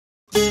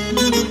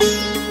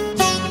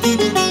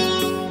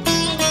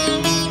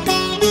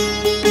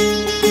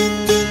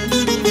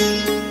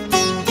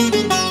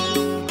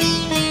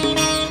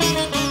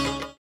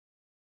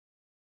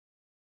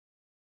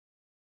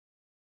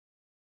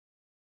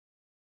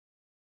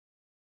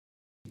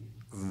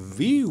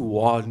we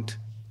want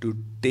to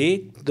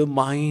take the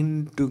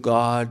mind to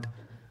God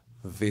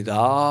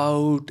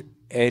without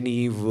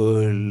any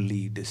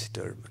worldly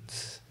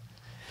disturbance.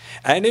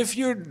 And if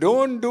you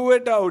don't do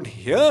it out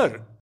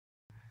here,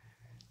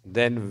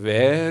 then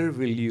where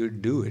will you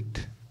do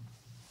it?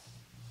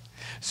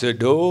 So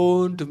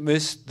don't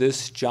miss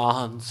this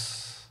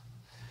chance.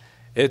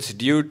 It's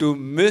due to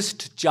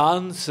missed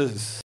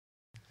chances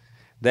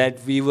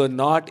that we were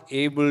not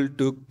able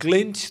to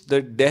clinch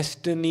the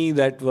destiny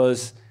that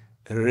was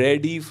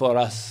ready for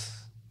us.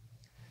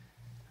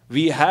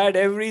 We had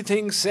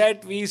everything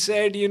set. We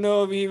said,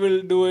 we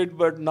will do it,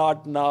 but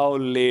not now,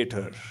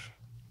 later.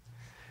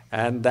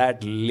 And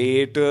that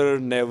later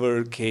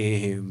never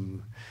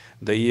came.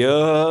 The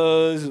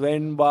years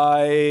went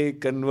by,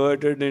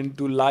 converted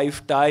into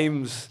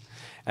lifetimes.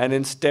 And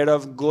instead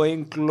of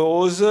going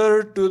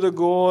closer to the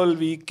goal,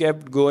 we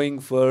kept going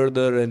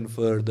further and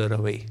further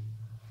away.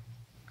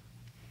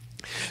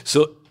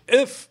 So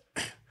if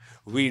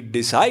we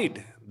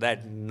decide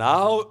that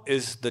now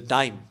is the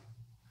time,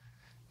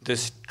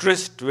 this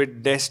tryst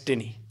with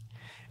destiny,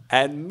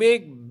 and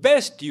make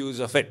best use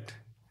of it,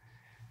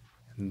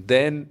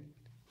 then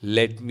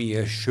let me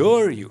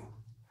assure you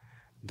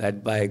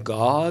that by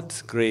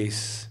God's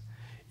grace,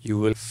 you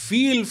will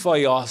feel for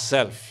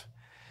yourself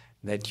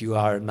that you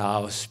are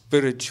now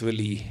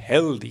spiritually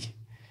healthy.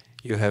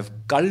 You have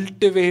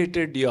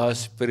cultivated your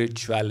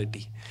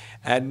spirituality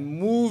and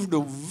moved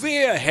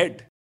way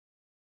ahead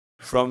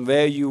from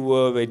where you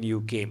were when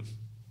you came.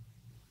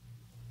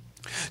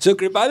 So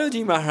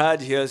Kripaluji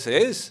Maharaj here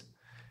says,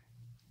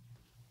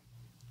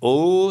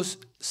 O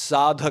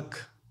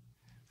sadhak,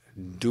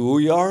 do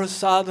your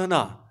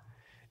sadhana.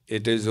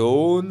 It is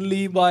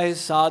only by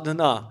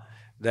sadhana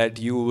that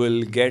you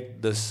will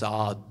get the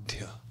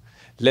sadhya.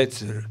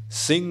 Let's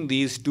sing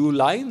these two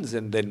lines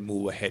and then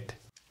move ahead.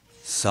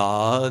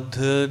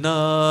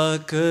 Sadhana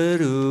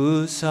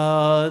karu,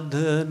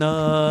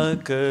 sadhana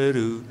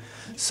karu,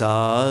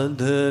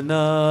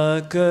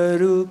 sadhana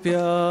karu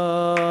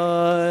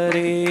pyare.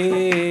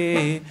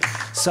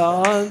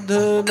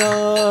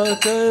 Sadhana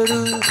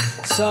karu,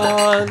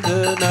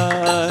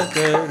 sadhana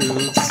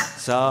karu,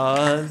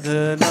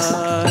 sadhana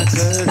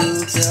karu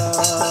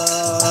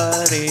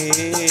pyare.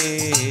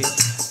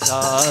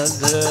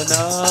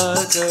 Sadhana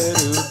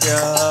karu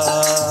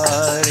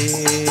pyare.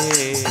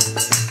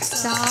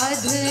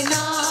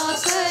 Sadhana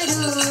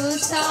karu,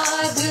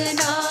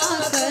 sadhana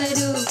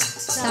karu,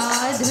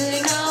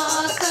 sadhana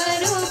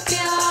karu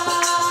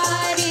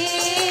pyare.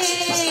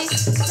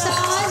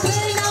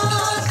 Sadhana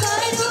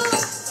karu,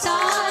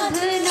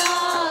 sadhana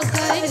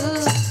karu,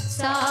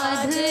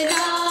 sadhana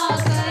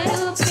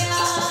karu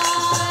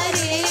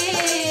pyare.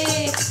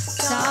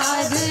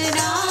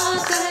 Sadhana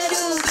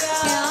karu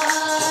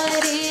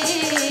pyare.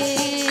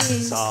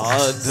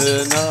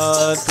 साधना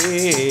ते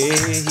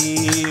ही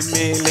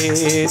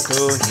मिले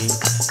तो ही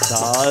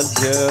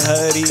साध्य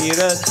हरि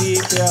रति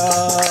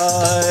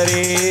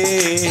प्यारे.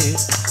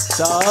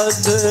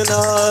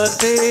 साधना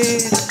ते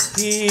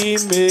ही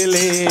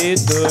मिले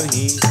तो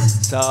ही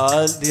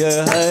साध्य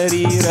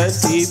हरि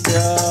रति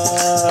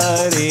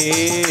प्यारे.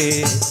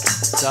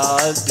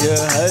 साध्य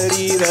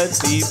हरि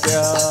रति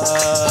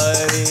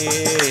प्यारे.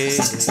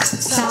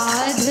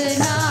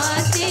 साधना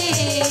ते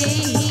ही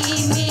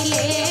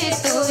मिले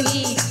तो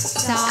ही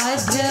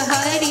साध्य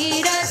हरि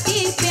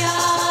रति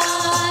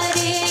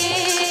प्यारे.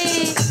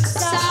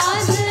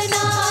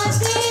 साधना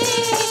ते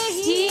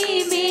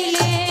ही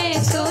मिले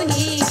तो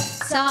ही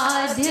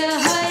साध्य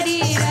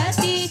हरि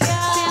रति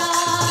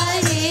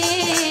प्यारे.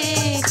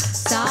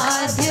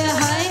 साध्य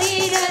हरि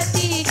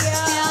रति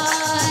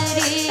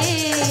प्यारे.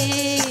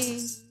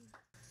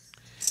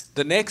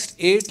 The next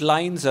 8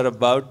 lines are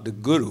about the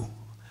Guru.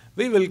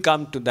 We will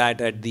come to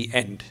that at the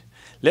end.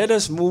 Let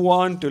us move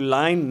on to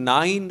line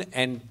 9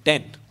 and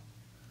 10.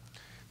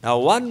 Now,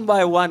 one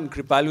by one,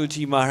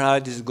 Kripaluji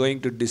Maharaj is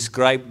going to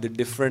describe the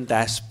different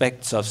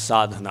aspects of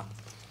sadhana.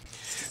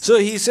 So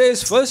he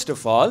says, first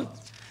of all,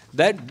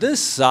 that this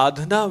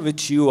sadhana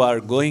which you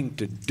are going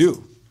to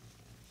do,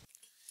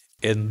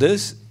 in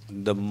this,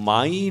 the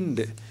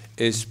mind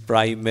is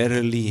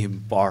primarily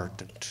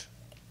important,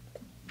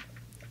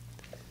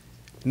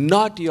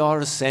 not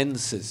your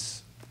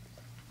senses.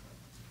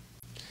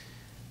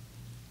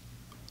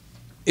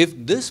 If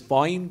this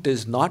point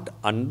is not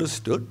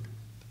understood,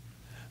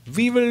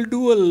 we will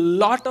do a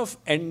lot of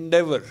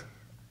endeavor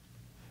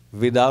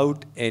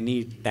without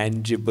any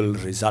tangible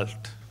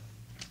result.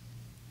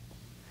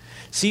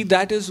 See,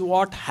 that is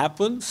what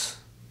happens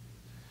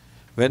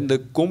when the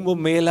Kumbh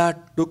Mela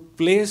took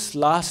place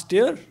last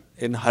year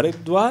in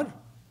Haridwar.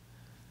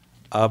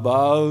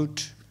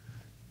 About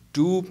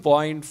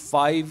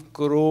 2.5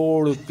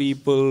 crore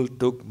people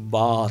took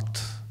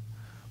bath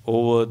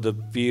over the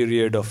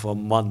period of a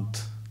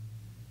month.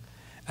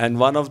 And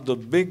one of the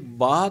big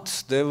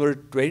baths, there were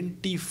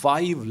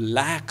 25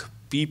 lakh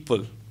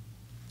people.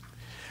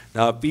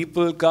 Now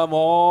people come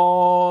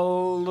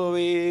all the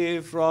way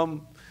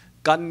from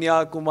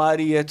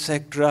Kanyakumari,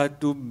 etc.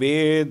 to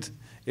bathe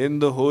in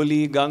the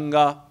holy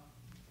Ganga.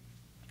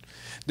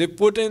 They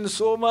put in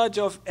so much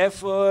of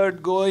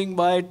effort going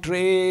by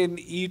train,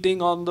 eating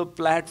on the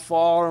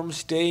platform,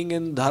 staying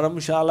in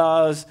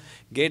dharamshalas,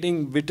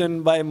 getting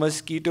bitten by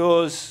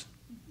mosquitoes.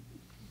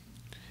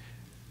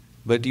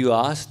 But you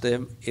ask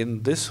them,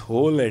 in this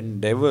whole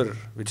endeavor,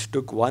 which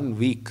took 1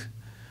 week,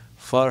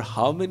 for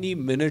how many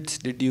minutes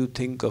did you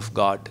think of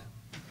God?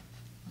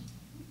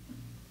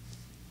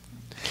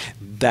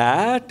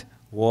 That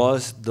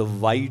was the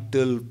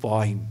vital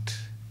point.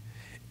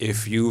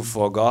 If you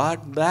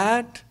forgot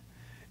that,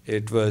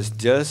 it was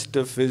just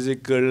a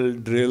physical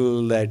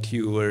drill that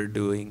you were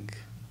doing.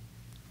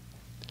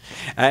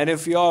 And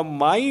if your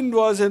mind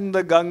was in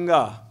the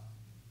Ganga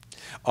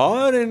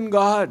or in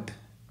God,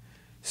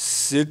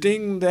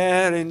 sitting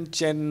there in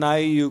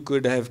Chennai, you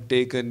could have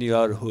taken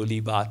your holy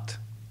bath.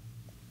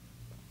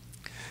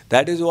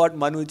 That is what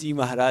Manuji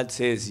Maharaj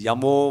says.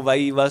 Yamo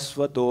vai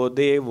vasvato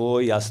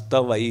devo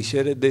yasta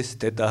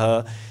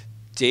vaishiridisthitaha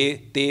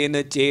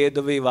tena ched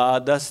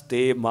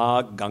vivadaste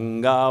ma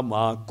ganga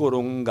ma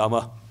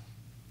kurungama.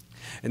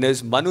 In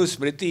his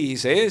Manusmriti, he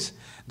says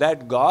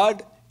that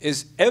God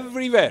is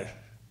everywhere.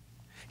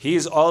 He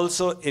is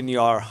also in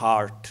your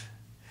heart.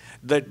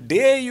 The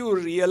day you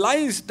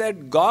realize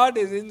that God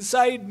is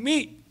inside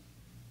me,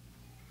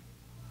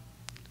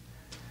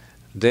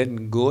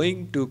 then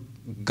going to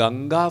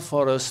Ganga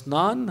for a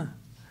snan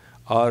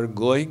or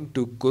going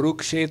to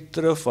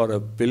Kurukshetra for a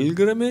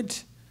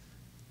pilgrimage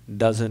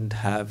doesn't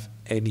have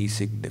any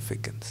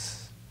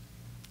significance.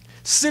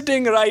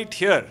 Sitting right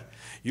here,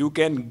 you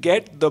can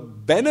get the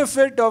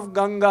benefit of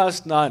Ganga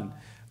snan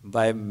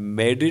by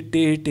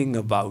meditating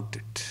about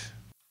it.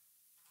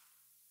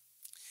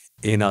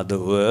 In other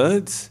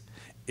words,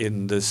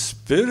 in the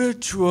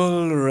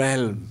spiritual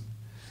realm,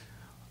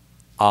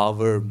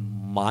 our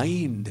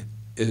mind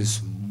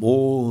is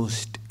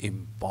most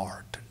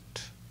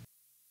important.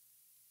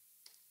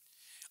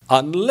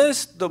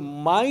 Unless the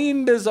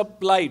mind is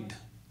applied,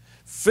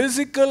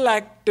 physical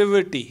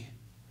activity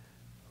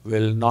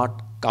will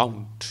not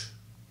count.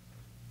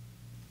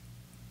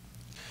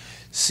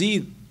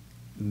 See,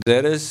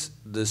 there is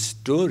the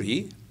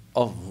story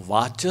of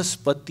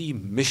Vachaspati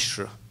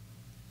Mishra.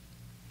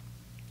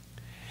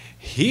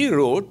 He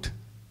wrote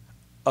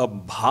a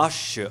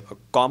bhashya, a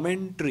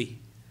commentary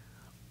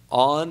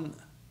on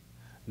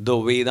the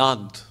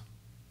Vedanta.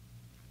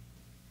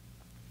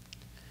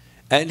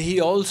 And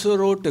he also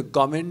wrote a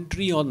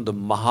commentary on the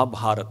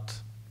Mahabharata.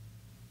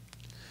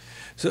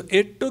 So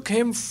it took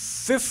him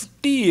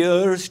 50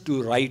 years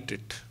to write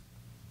it.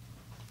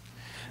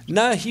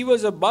 Now he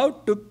was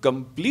about to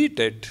complete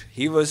it.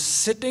 He was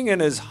sitting in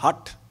his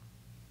hut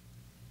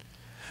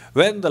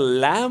when the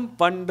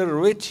lamp under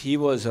which he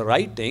was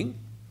writing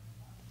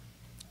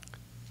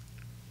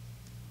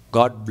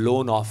got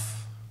blown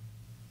off.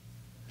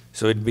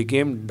 So it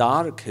became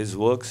dark, his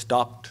work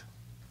stopped.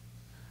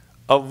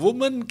 A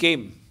woman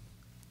came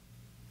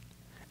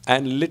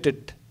and lit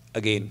it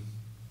again.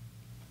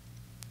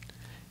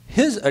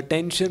 His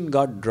attention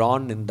got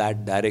drawn in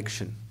that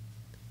direction.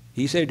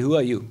 He said, "Who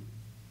are you?"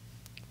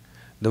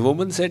 The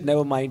woman said,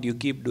 "Never mind, you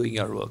keep doing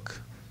your work."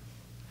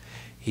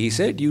 He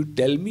said, "You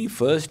tell me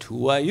first,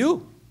 who are you?"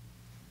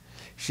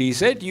 She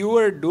said, "You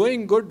were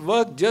doing good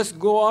work, just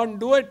go on,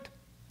 do it.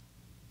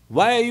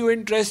 Why are you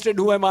interested?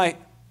 Who am I?"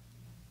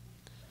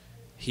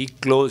 He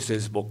closed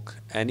his book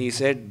and he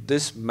said,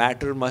 "This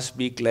matter must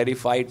be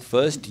clarified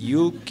first.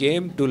 You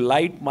came to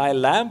light my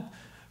lamp.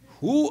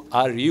 Who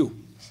are you?"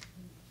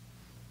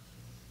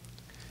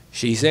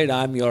 She said,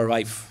 "I'm your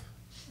wife."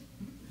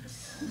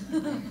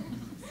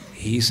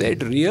 He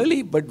said, "Really?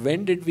 But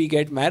when did we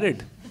get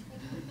married?"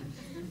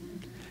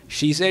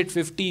 She said,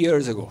 50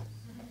 years ago.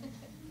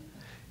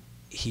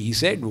 He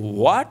said,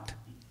 "What?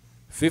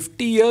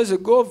 50 years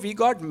ago we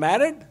got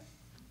married?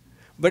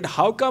 But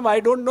how come I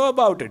don't know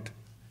about it?"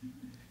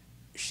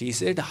 She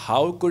said,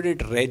 "How could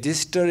it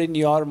register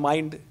in your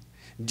mind?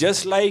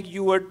 Just like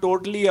you were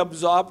totally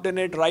absorbed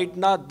in it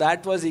right now,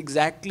 that was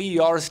exactly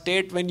your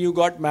state when you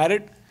got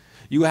married.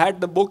 You had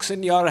the books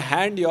in your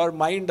hand, your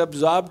mind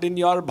absorbed in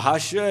your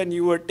bhashya, and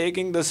you were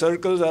taking the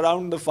circles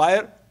around the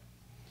fire.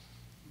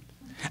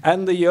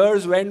 And the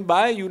years went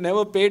by, you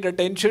never paid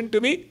attention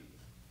to me."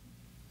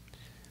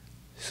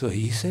 So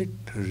he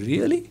said,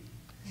 "Really?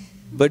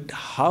 But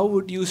how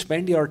would you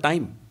spend your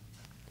time?"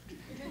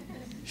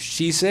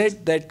 She said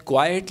that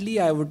quietly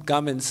I would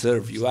come and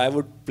serve you. I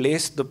would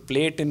place the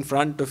plate in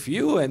front of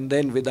you, and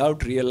then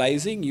without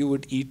realizing you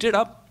would eat it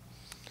up.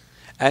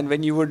 And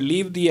when you would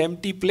leave the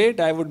empty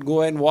plate, I would go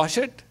and wash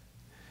it.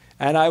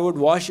 And I would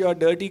wash your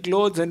dirty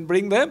clothes and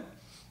bring them.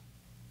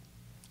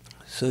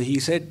 So he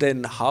said,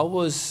 "Then how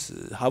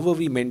were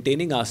we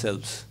maintaining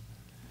ourselves?"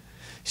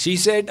 She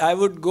said, "I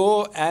would go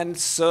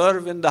and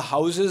serve in the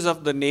houses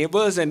of the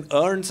neighbors and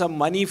earn some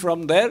money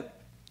from there.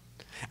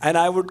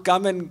 And I would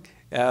come and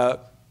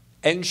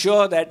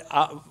ensure that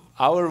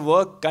our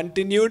work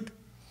continued."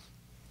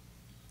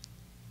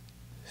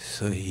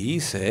 So he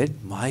said,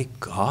 "My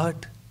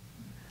God,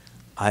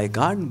 I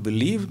can't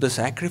believe the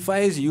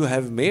sacrifice you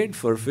have made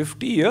for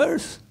 50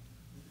 years.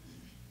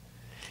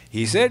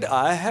 He said,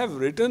 I have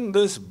written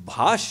this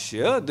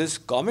bhashya, this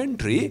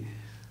commentary,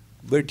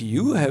 but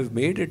you have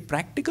made it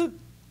practical.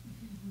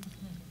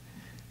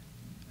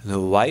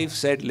 The wife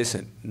said,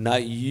 listen, now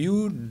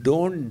you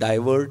don't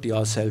divert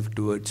yourself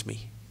towards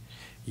me.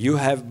 You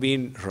have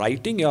been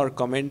writing your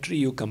commentary,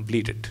 you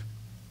complete it.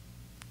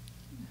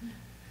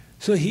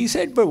 So he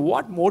said, but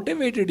what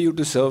motivated you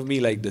to serve me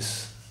like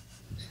this?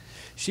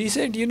 She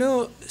said,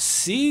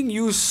 seeing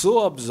you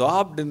so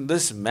absorbed in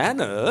this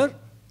manner,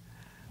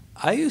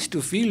 I used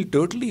to feel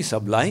totally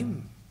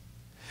sublime.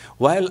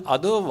 While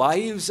other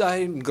wives are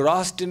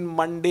engrossed in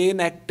mundane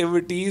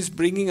activities,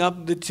 bringing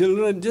up the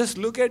children, just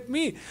look at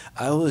me.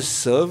 I was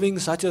serving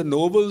such a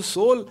noble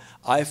soul.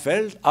 I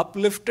felt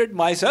uplifted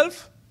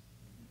myself.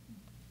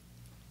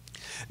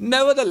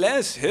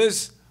 Nevertheless,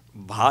 his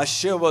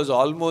bhashya was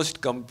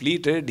almost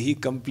completed. He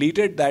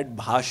completed that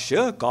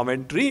bhashya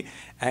commentary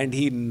and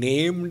he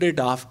named it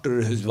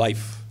after his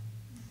wife.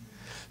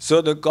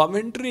 So the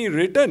commentary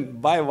written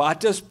by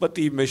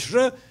Vachaspati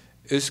Mishra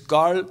is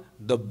called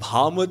the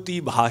Bhamati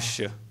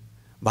Bhashya.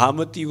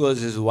 Bhamati was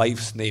his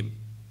wife's name.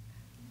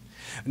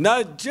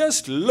 Now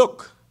just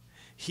look,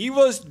 he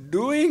was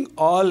doing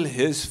all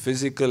his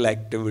physical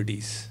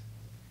activities,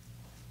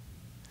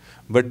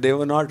 but they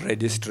were not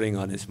registering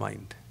on his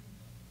mind.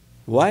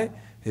 Why?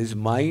 His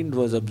mind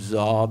was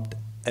absorbed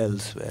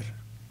elsewhere.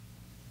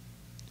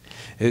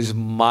 His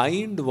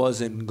mind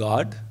was in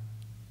God.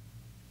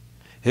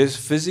 His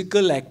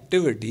physical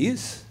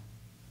activities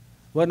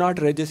were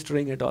not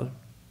registering at all.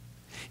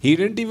 He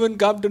didn't even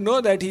come to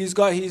know that he's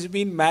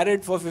been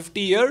married for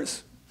 50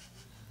 years.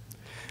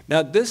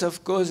 Now this,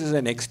 of course, is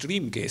an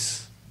extreme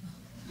case.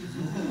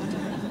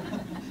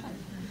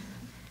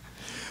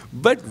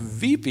 But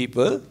we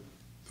people,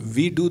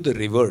 we do the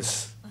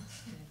reverse.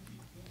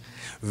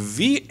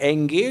 We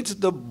engage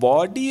the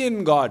body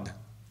in God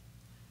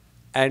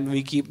and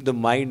we keep the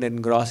mind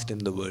engrossed in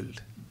the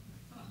world.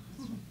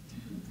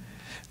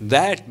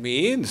 That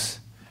means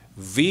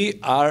we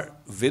are,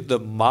 with the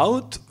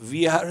mouth,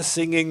 we are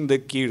singing the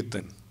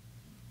kirtan.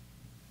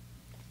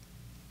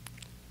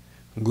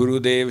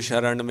 Gurudev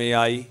Sharan mein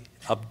aayi,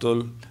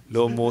 Abdul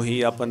lo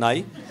mohi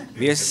apanai.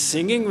 We are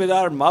singing with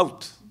our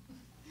mouth.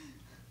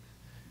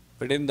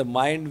 But in the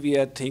mind we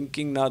are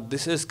thinking, now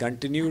this has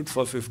continued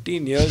for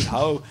 15 years,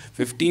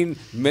 15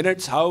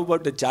 minutes, how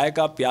about the chai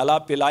ka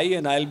pyala pilai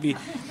and I'll be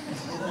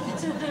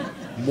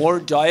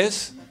more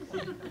joyous?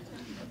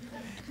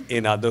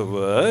 In other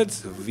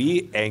words,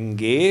 we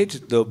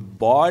engage the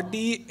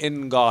body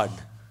in God,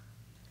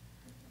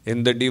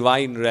 in the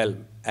divine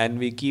realm, and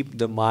we keep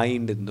the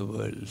mind in the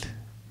world.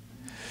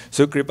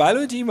 So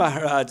Kripaluji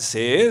Maharaj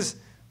says,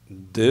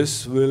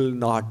 this will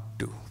not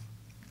do.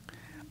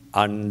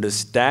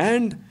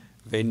 Understand,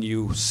 when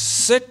you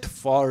sit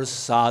for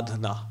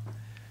sadhana,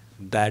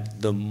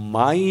 that the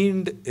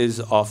mind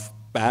is of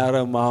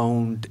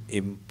paramount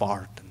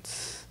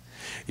importance.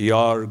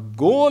 Your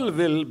goal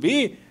will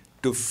be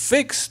to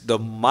fix the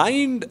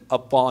mind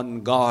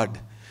upon God,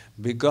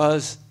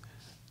 because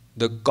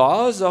the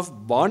cause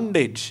of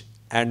bondage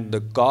and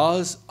the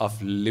cause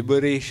of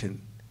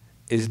liberation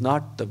is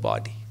not the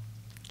body.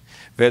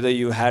 Whether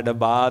you had a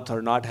bath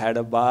or not had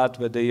a bath,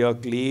 whether you're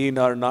clean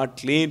or not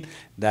clean,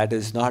 that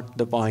is not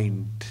the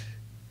point.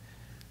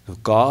 The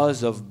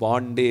cause of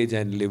bondage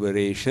and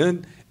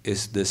liberation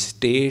is the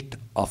state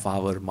of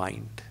our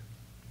mind.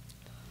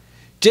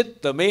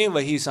 Chittame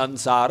vahi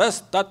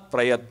sansaras tat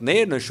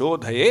prayatne na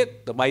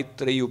shodhayet, the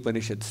Maitreyi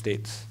Upanishad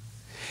states.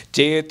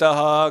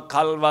 Chetaha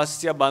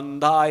khalvasya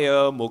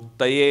bandhaya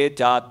muktaye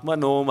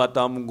chatmano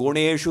matam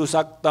guneshu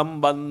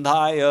saktam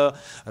bandhaya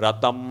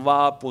ratam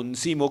va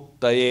punsi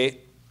muktaye.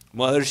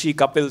 Maharshi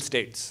Kapil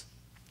states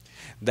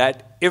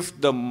that if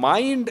the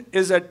mind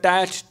is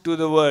attached to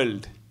the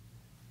world,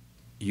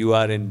 you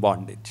are in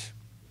bondage.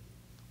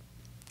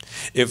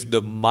 If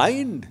the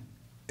mind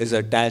is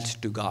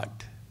attached to God,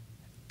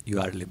 you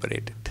are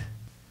liberated.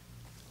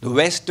 The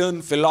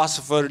Western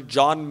philosopher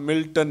John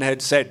Milton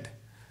had said,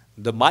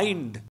 the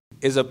mind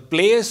is a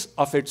place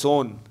of its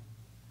own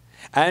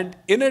and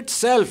in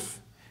itself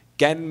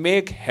can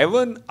make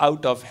heaven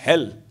out of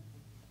hell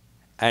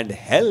and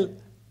hell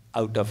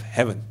out of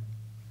heaven.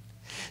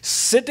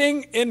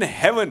 Sitting in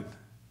heaven,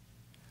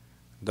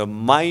 the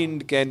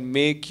mind can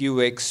make you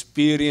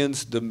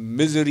experience the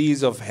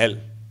miseries of hell.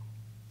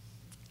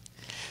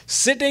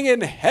 Sitting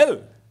in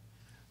hell,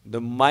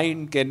 the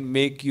mind can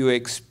make you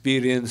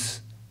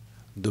experience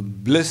the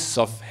bliss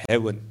of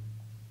heaven.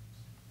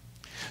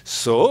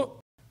 So,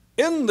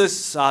 in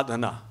this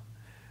sadhana,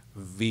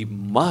 we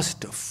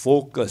must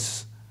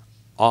focus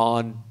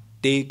on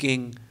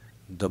taking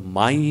the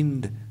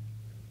mind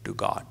to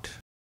God.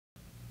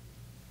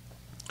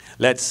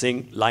 Let's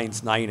sing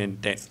lines 9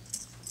 and 10.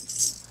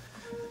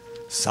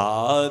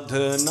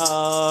 साधना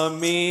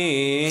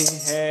में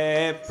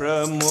है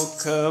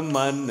प्रमुख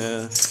मन,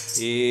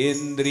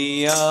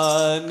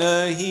 इंद्रियां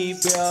नहीं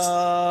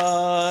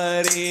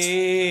प्यारे।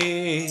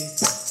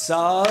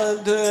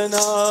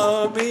 साधना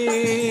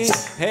में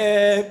है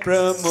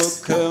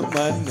प्रमुख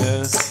मन,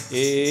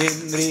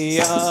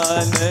 इंद्रियां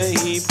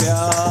नहीं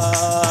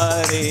प्यारे।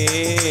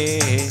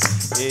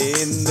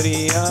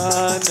 इंद्रिया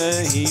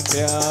नहीं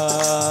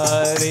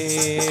प्यारे।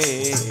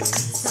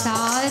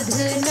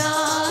 साधना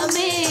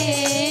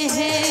में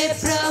है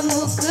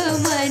प्रमुख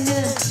मन,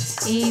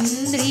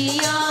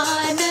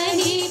 इंद्रियां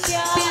नहीं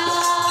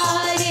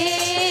प्यारे।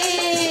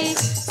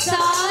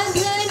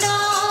 साधना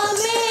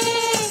में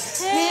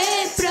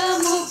है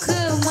प्रमुख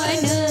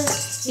मन,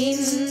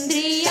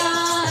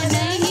 इंद्रियां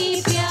नहीं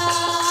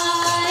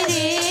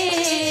प्यारे।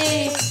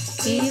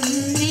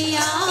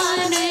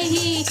 इंद्रियां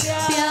नहीं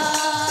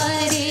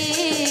प्यारे।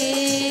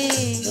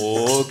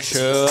 मोक्ष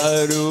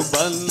अरु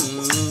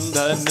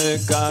बंधन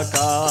का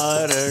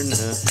कारण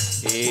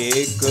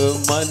एक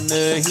मन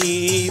ही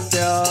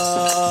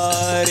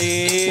प्यारे।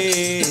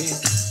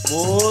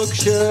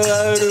 मोक्ष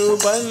अरु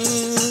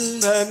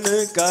बंधन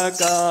का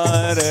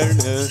कारण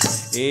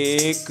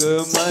एक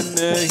मन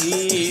ही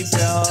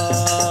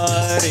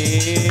प्यारे।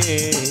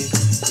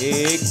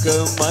 एक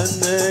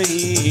मन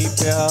ही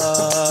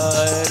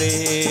प्यारे।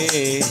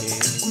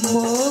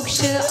 मोक्ष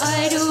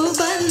अरु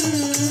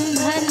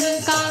बंधन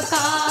का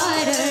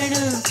कारण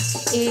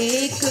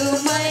एक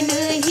मन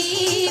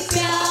ही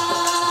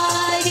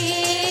प्यारे।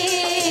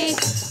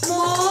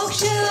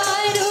 मोक्ष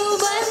अरु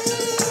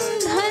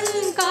बंधन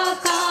का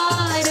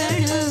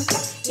कारण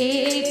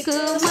एक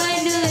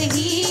मन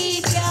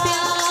ही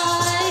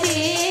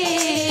प्यारे।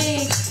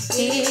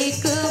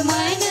 एक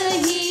मन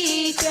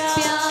ही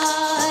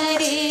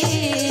प्यारे।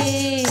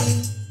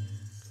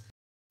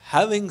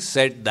 Having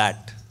said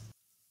that,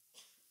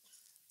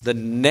 the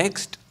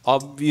next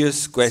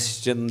obvious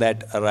question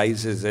that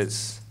arises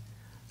is,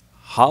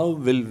 how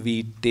will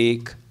we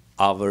take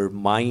our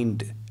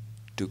mind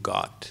to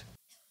God?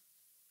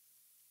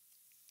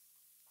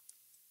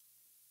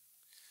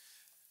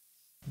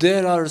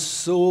 There are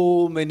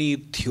so many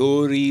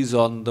theories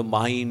on the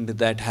mind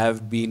that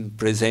have been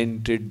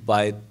presented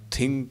by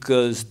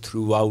thinkers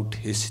throughout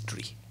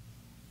history.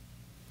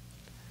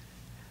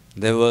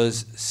 There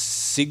was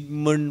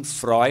Sigmund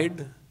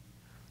Freud,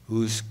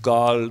 who's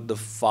called the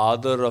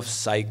father of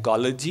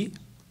psychology.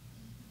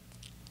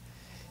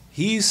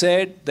 He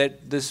said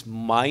that this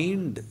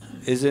mind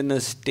is in a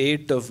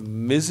state of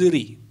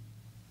misery,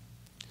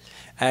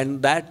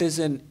 and that is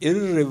an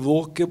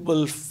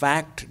irrevocable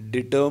fact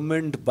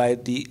determined by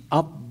the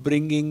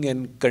upbringing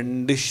and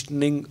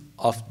conditioning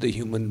of the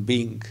human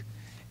being.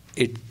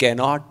 It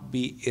cannot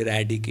be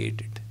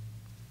eradicated.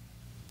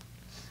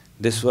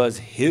 This was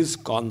his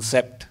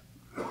concept.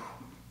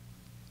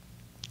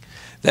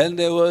 Then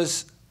there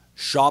was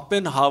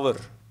Schopenhauer.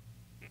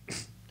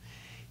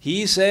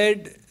 He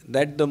said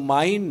that the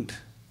mind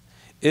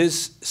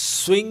is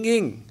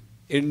swinging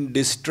in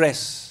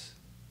distress.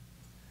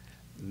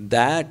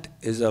 That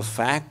is a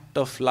fact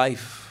of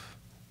life.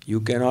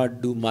 You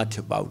cannot do much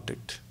about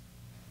it.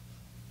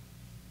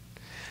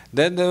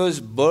 Then there was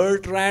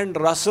Bertrand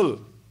Russell.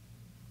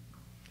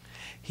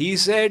 He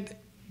said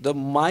the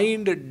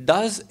mind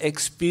does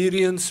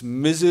experience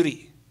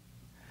misery,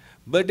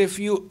 but if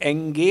you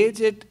engage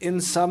it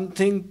in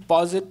something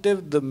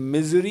positive, the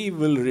misery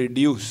will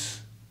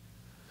reduce.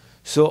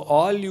 So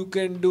all you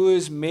can do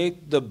is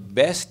make the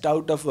best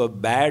out of a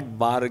bad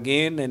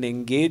bargain and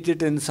engage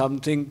it in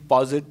something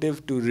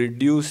positive to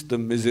reduce the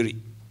misery.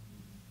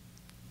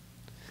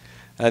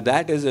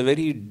 That is a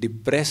very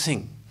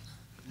depressing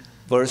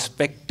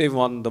perspective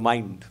on the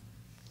mind.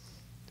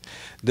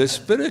 The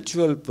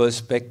spiritual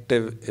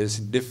perspective is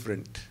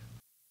different.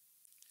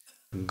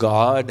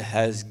 God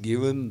has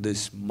given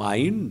this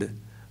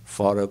mind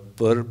for a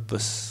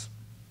purpose.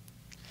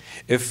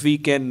 If we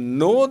can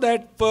know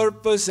that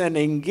purpose and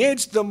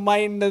engage the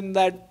mind in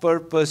that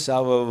purpose,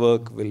 our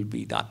work will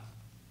be done.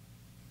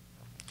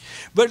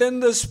 But in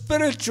the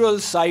spiritual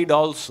side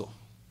also,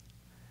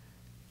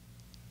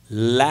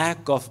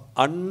 lack of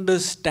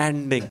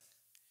understanding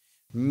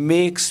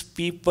makes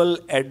people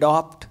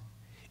adopt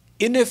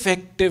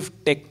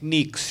ineffective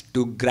techniques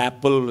to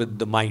grapple with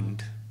the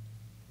mind.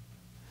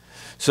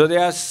 So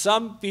there are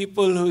some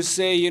people who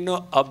say,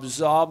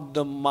 absorb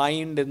the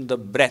mind in the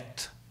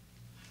breath.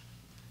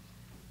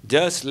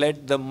 Just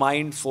let the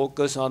mind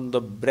focus on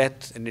the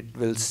breath and it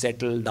will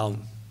settle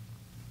down.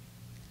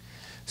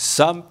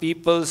 Some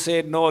people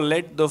say, no,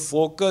 let the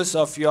focus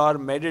of your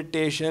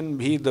meditation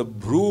be the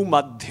Bhru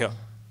Madhya.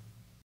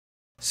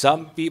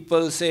 Some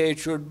people say it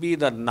should be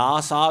the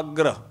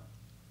Nasagra,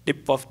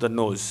 tip of the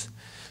nose.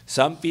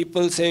 Some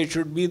people say it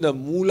should be the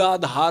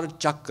Mooladhar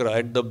Chakra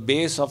at the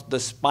base of the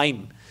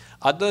spine.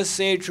 Others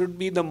say it should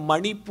be the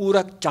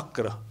Manipurak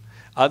Chakra.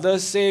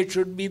 Others say it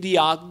should be the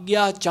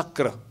Agya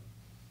Chakra.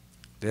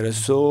 There are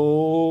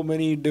so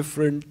many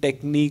different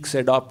techniques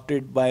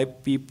adopted by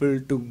people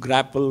to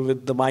grapple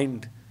with the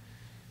mind.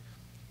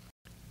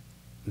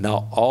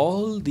 Now,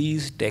 all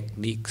these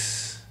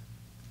techniques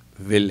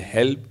will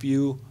help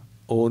you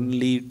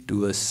only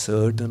to a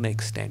certain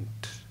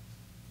extent.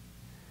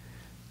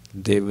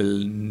 They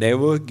will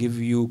never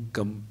give you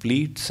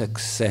complete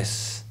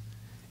success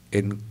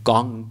in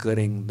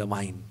conquering the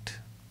mind.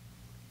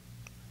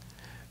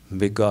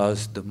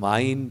 Because the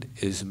mind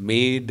is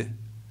made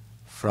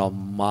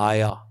from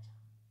Maya,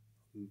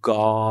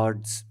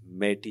 God's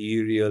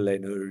material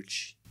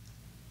energy.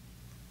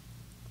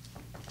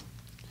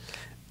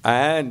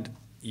 And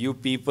you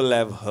people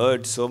have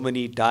heard so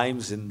many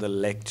times in the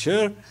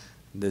lecture,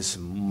 this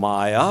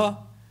Maya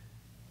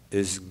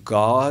is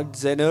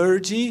God's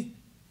energy.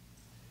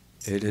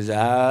 It is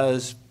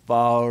as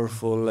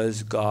powerful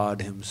as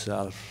God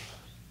Himself.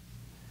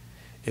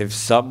 If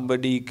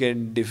somebody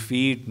can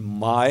defeat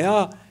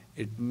Maya,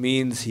 it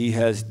means he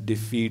has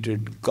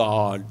defeated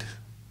God.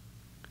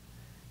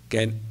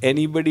 Can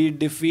anybody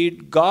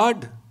defeat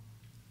God?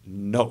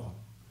 No.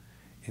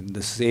 In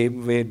the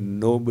same way,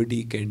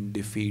 nobody can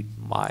defeat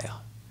Maya.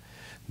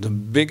 The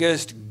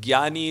biggest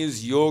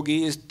jnanis,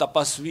 yogis,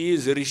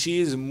 tapasvis,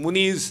 rishis,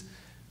 munis,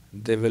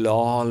 they will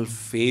all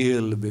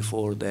fail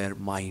before their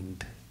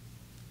mind.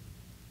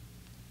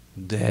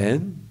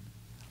 Then,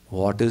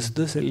 what is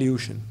the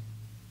solution?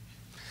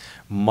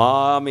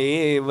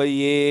 Mameva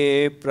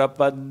ye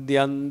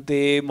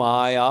prapadyante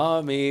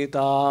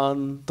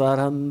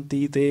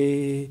mayametantaranti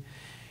te.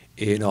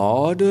 In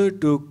order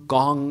to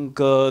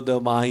conquer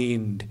the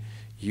mind,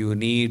 you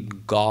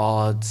need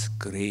God's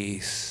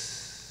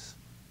grace.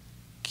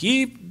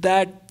 Keep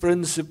that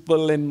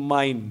principle in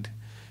mind.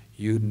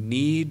 You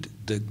need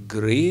the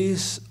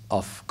grace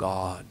of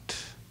God.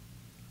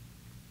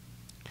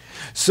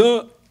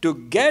 So, to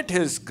get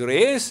His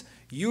grace,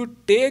 you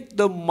take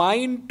the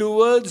mind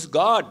towards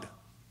God.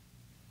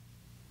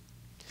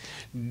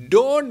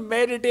 Don't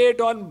meditate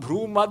on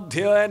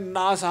Bhrumadhya and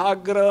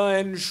Nasagra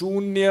and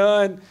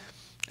Shunya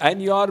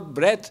and your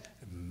breath.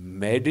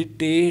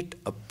 Meditate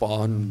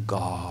upon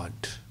God.